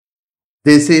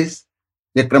This is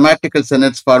a grammatical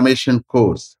sentence formation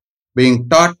course being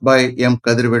taught by M.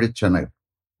 Kadirvedi Chennai.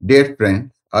 Dear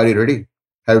friends, are you ready?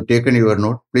 Have you taken your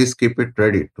note? Please keep it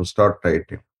ready to start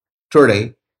writing.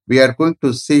 Today, we are going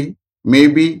to see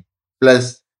maybe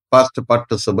plus past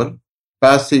participle,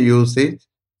 passive usage,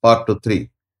 part 3.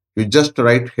 You just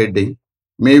write heading,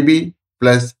 maybe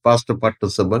plus past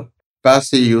participle,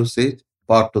 passive usage,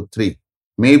 part 3.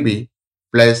 Maybe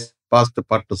plus past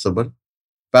participle,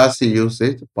 passive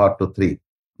usage, part 3.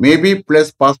 Maybe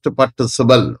plus past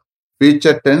participle,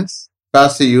 future tense,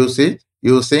 passive usage,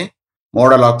 using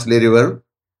modal auxiliary verb,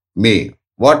 may.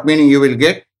 What meaning you will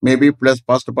get? Maybe plus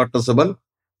past participle,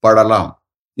 படலாம்.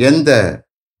 எந்த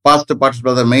past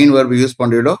participle the main verb use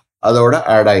பண்ணிடோ அதோட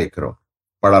add ஆயிக்கிறோம்.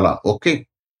 படலாம். Okay.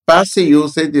 Passive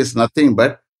usage is nothing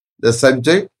but the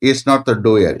subject is not the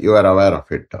doer. You are aware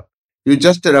of it. You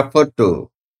just refer to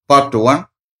part 1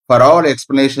 for all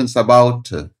explanations about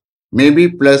maybe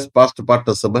plus past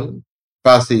participle,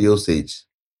 passive usage.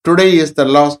 Today is the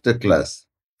last class.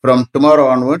 From tomorrow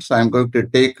onwards, I am going to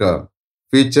take a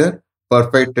future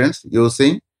perfect tense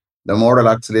using the modal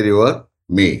auxiliary verb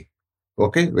may.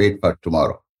 Okay, wait for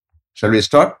tomorrow. Shall we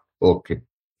start? Okay.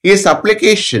 His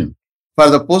application for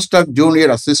the post of junior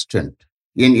assistant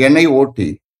in NIOT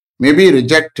may be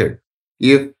rejected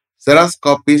if Xerox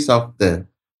copies of the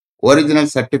original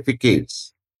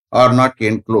certificates are not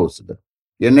enclosed.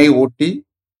 NIOT,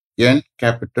 N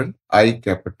capital, I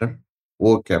capital,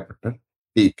 O capital,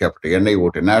 T capital,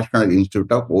 NIOT, National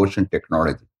Institute of Ocean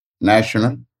Technology.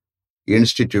 National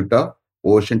Institute of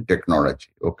Ocean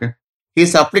Technology. Okay.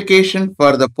 His application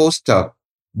for the post of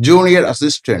junior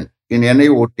assistant in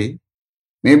NIOT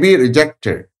may be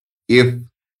rejected if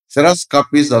Xerox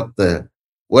copies of the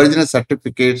original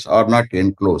certificates are not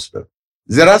enclosed.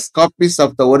 Xerox copies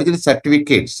of the original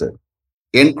certificates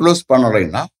enclose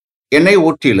பண்ணலைன்னா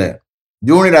NIOTல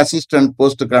junior assistant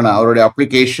போஸ்டுக்கான அவருடைய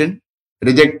application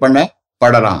reject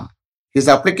பண்ணப்படலாம். His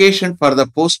application for the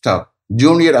post of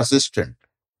junior assistant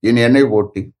in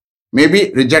NIOT may be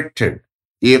rejected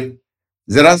if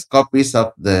Xerox copies of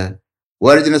the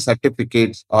original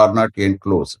certificates are not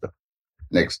enclosed.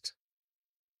 Next.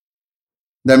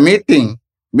 The meeting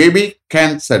may be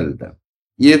cancelled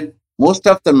if most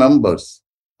of the members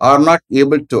are not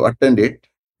able to attend it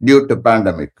due to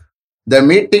pandemic. The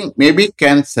meeting may be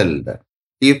cancelled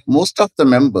if most of the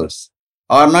members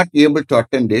are not able to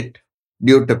attend it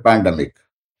due to pandemic.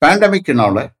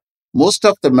 Pandemicனால most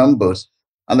of the members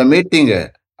அந்த மீட்டிங்கை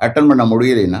attend பண்ண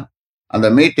முடியலைன்னா அந்த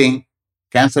meeting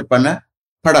cancel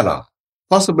பண்ணப்படலாம்.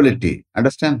 Possibility,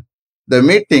 understand? The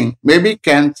meeting may be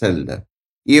cancelled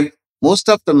if most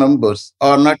of the members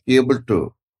are not able to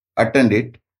attend it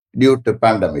due to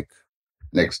pandemic.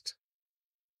 Next.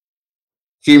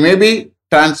 He may be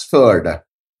transferred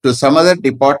to some other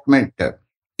department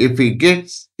if he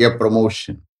gets a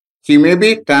promotion. He may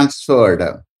be transferred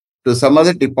to some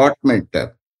other department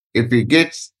if he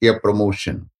gets a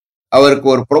promotion. அவருக்கு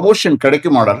ஒரு promotion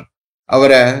கிடைக்குமானால்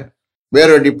அவரை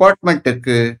வேற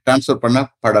டிபார்ட்மெண்ட்டுக்கு transfer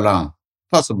பண்ணப்படலாம்.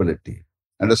 Possibility.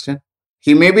 Understand?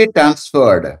 He may be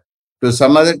transferred to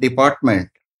some other department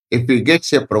if he gets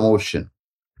a promotion.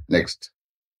 Next.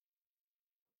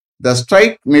 The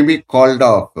strike may be called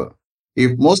off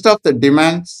if most of the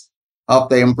demands of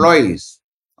the employees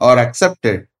are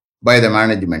accepted by the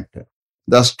management.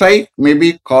 The strike may be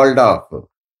called off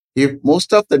if most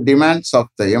of the demands of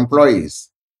the employees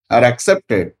are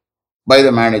accepted by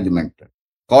the management.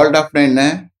 Called off என்ன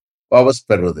வாபஸ்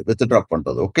பெறுவது, withdraw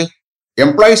பண்றது. Okay.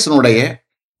 எம்ப்ளாயிஸ்னுடைய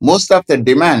most of the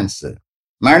demands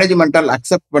மேனேஜ்மெண்டால்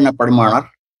accept பண்ணப்படுமானால்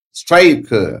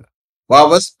strike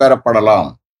வாபஸ் பெறப்படலாம்.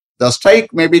 The strike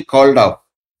may be called off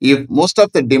if most of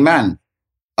the demands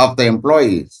of the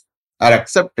employees are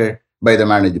accepted by the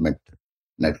management.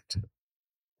 Next.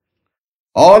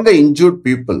 All the injured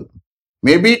people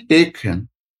may be taken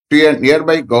to a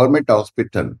nearby government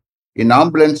hospital in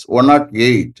ambulance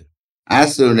 108 as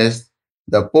soon as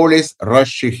the police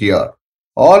rush here.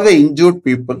 All the injured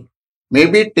people may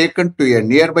be taken to a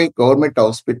nearby government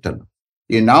hospital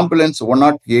in ambulance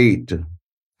 108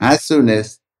 as soon as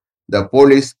the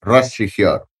police rush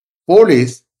here.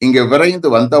 Police இங்க விரைந்து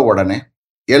வந்த உடனே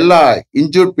எல்லா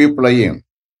injured பீப்புளையும்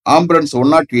ambulance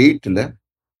 108ல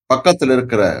பக்கத்தில்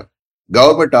இருக்கிற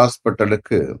government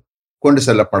ஹாஸ்பிட்டலுக்கு கொண்டு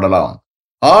செல்லப்படலாம்.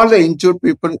 All the injured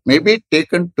people may be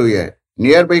taken to a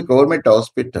nearby government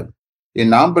hospital in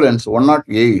ambulance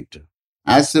 108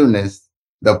 as soon as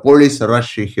the police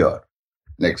rush here.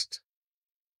 Next.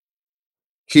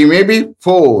 He may be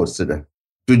forced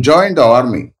to join the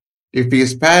army if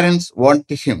his parents want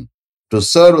him to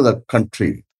serve the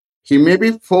country. He may be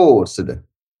forced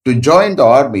to join the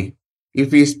army If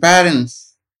his parents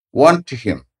want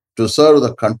him to serve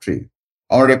the country,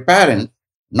 அவனுடைய parents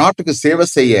நாட்டுக்கு சேவை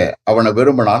செய்ய அவனை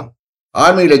விரும்பினால்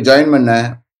ஆர்மியில join பண்ண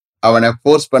அவனை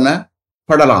force பண்ண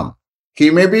படலாம். He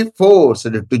may be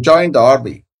forced to join the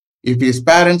army if his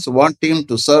parents want him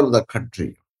to serve the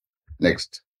country.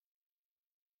 Next.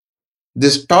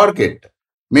 This target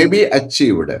may be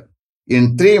achieved in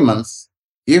 3 months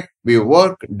if we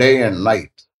work day and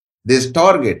night. This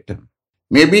target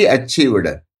may be achieved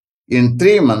in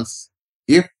 3 months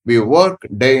if we work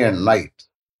day and night.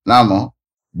 நாம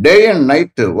day and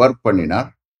night work பண்ணினா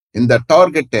இந்த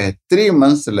டார்கெட்டை 3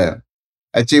 monthsல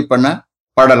achieve பண்ண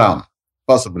படலாம்.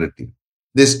 Possibility.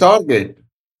 This target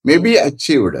may be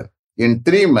achieved in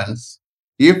 3 months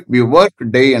if we work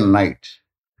day and night.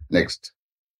 Next.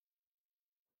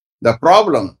 The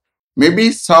problem may be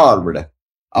solved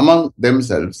among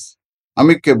themselves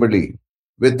amicably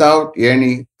without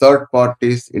any third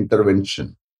party's intervention.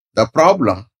 The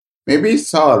problem may be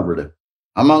solved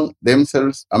among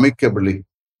themselves amicably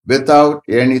without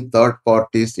any third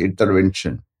party's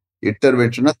intervention.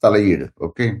 Intervention தலையீடு.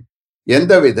 Okay,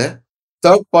 எந்தவித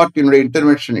third பார்ட்டியினுடைய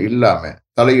intervention இல்லாம,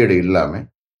 தலையீடு இல்லாம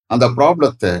அந்த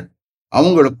ப்ராப்ளத்தை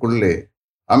அவங்களுக்குள்ளே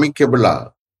அமிக்கபிளா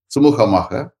சுமூகமாக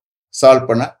solve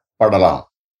பண்ணப்படலாம்.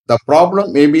 The problem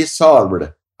may be solved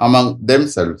among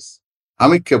themselves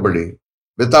amicably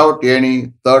without any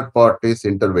third party's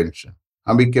intervention.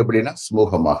 Amicably-na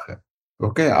சுமூகமாக.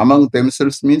 Okay, among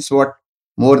themselves means what?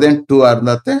 More than two are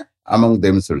not among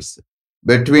themselves.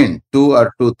 Between two or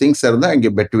two things are the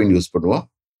between use பண்ணுவோம்.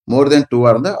 More than two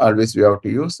are the always we have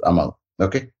to use among.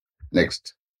 Okay, next.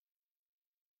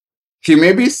 He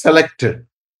may be selected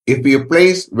if he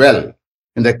plays well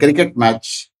in the cricket match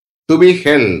to be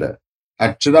held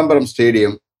at Chidambaram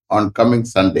Stadium on coming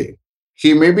Sunday.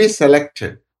 He may be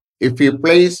selected if he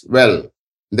plays well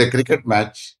in the cricket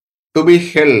match to be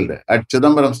held at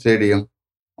Chidambaram Stadium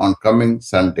on coming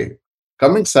Sunday.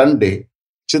 Coming Sunday,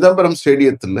 Chidambaram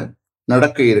ஸ்டேடியத்தில்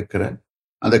நடக்க இருக்கிற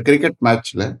அந்த cricket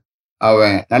மேட்ச்ல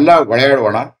அவன் நல்லா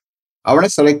விளையாடுவானா, அவனை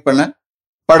select பண்ண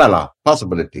படலாம்.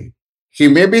 Possibility. He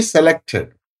may be selected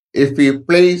if he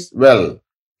plays well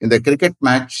in the cricket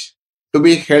match to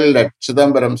be held at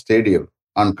Chidambaram Stadium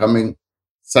on coming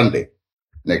Sunday.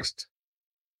 Next.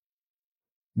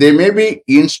 They may be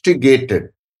instigated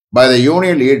by the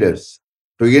union leaders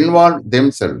to involve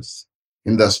themselves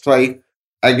in the strike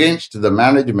against the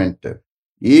management,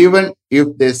 even if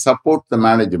they support the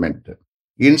management.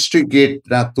 Instigate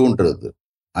na தூண்டுறது.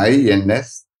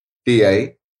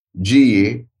 INSTIGATED.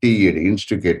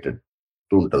 Instigated.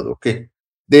 தூண்டுறது. Okay.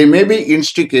 They may be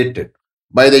instigated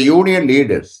by the union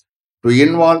leaders to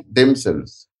involve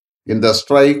themselves in the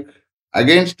strike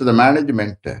against the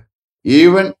management,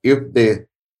 even if they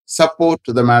support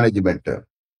the management.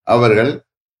 அவர்கள்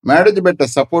மேனேஜ்மெண்ட்டை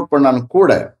support பண்ணாலும்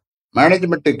கூட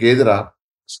மேனேஜ்மெண்ட்டுக்கு எதிராக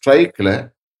ஸ்ட்ரைக்ல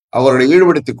அவர்களை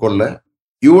ஈடுபடுத்திக் கொள்ள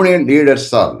union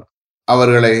லீடர்ஸால்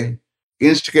அவர்களை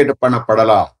இன்ஸ்டிகேட்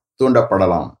பண்ணப்படலாம்,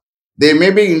 தூண்டப்படலாம். They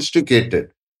may be instigated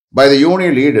by the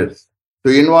union leaders to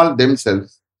involve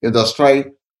themselves in the strike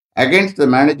against the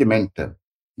management,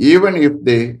 even if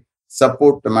they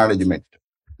support the management.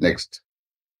 Next.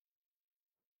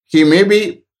 He may be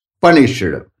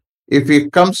punished if he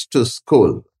comes to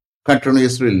school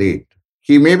continuously late.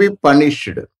 He may be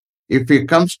punished if he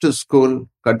comes to school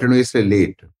continuously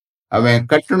late. அவன்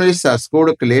கண்டினியூஸா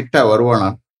ஸ்கூலுக்கு லேட்டா வருவானா,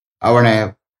 அவனை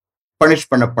punish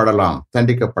பண்ணப்படலாம்,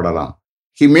 தண்டிக்கப்படலாம்.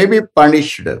 He may be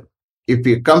punished if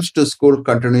he comes to school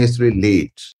continuously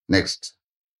late. Next.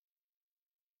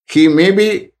 He may be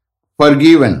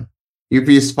forgiven if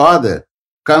his father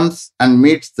comes and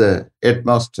meets the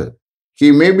headmaster. He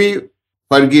may be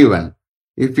forgiven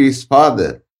if his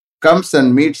father comes and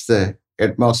meets the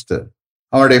headmaster.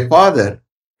 அவனுடைய father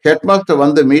headmaster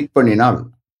வந்து meet பண்ணினால்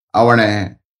அவனை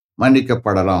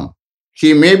மன்னிக்கப்படலாம். He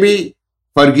may be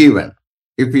forgiven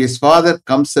if his father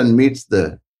comes and meets the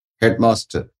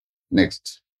headmaster. Next.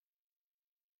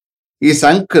 His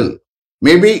uncle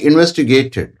may be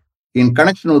investigated in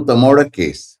connection with the murder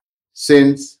case,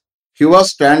 since he was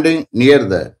standing near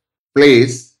the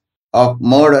place of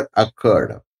murder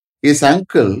occurred. His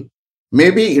uncle may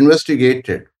be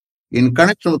investigated in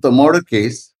connection with the murder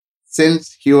case, since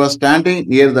he was standing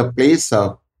near the place of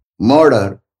murder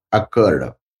occurred.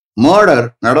 Murder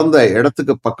நடந்த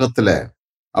இடத்துக்கு பக்கத்துல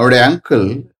அவருடைய uncle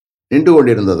நின்று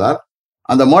கொண்டிருந்ததால்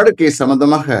அந்த murder case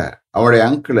சம்பந்தமாக அவருடைய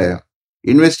அங்கிளை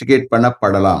investigate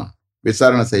பண்ணப்படலாம்,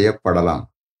 விசாரணை செய்யப்படலாம்.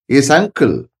 His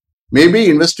uncle may be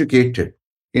investigated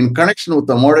in connection with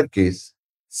the murder case,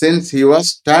 since he was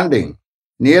standing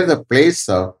near the place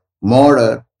of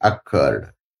murder occurred.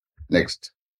 Next.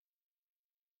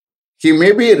 He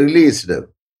may be released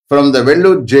from the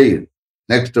Vellore jail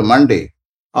next Monday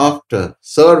after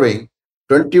serving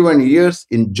 21 years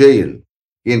in jail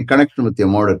in connection with a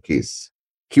murder case.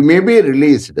 He may be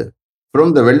released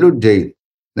from the Vellore jail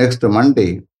next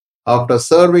Monday after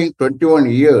serving 21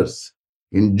 years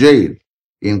in jail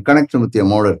in connection with a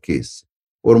murder case.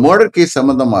 ஒரு murder case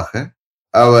சம்பந்தமாக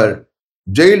அவர்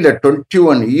ஜெயில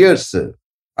 21 years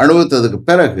அனுபவித்ததுக்கு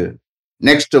பிறகு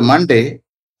next Monday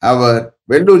our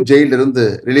Vellur ஜெயிலிருந்து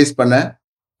release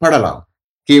பண்ணப்படலாம்.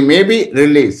 He may be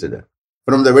released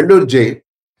from the Vellore jail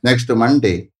next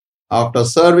Monday after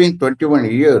serving 21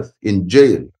 years in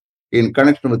jail in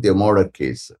connection with a murder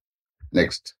case.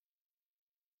 Next.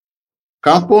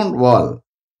 Compound wall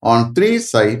on three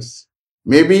sides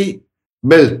may be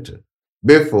built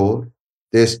before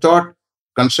they start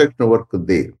construction work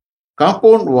there.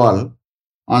 Compound wall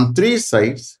on three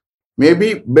sides may be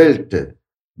built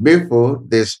before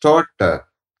they start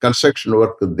construction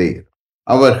work there.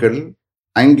 அவர்கள்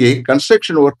அங்கே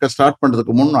construction ஒர்க்கை start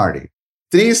பண்றதுக்கு முன்னாடி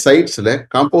three சைட்ஸ்ல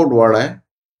compound வாலை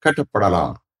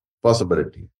கட்டப்படலாம்.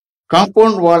 Possibility.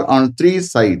 Compound wall on three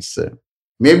sides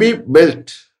may be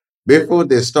built before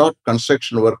they start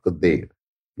construction work there.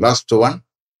 Last one.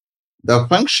 The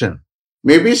function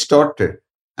may be started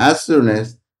as soon as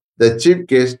the chief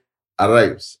guest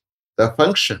arrives. The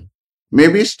function may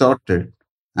be started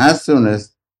as soon as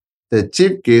the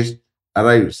chief guest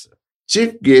arrives.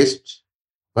 Chief guest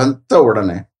வந்த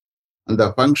உடனே அந்த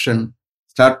function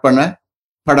start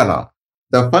பண்ணப்படலாம்.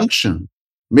 The function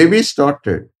may be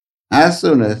started as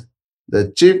soon as the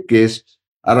chief guest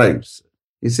arrives.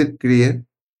 Is it clear?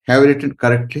 Have you written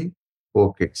correctly?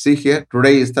 Okay. See here,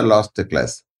 today is the last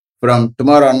class. From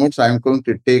tomorrow onwards, I am going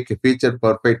to take a future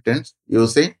perfect tense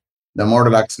using the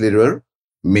modal auxiliary verb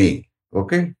may.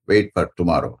 Okay? Wait for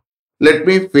tomorrow. Let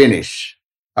me finish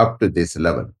up to this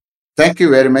level. Thank you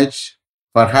very much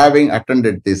for having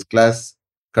attended this class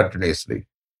continuously.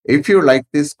 If you like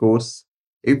this course,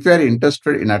 if you are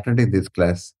interested in attending this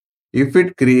class, if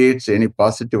it creates any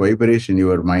positive vibration in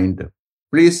your mind,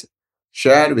 please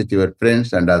share with your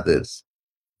friends and others.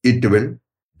 It will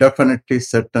definitely,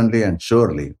 certainly, and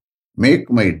surely make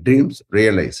my dreams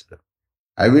realized.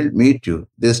 I will meet you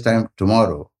this time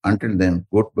tomorrow. Until then,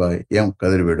 goodbye. M.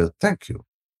 Kadirvedu. Thank you.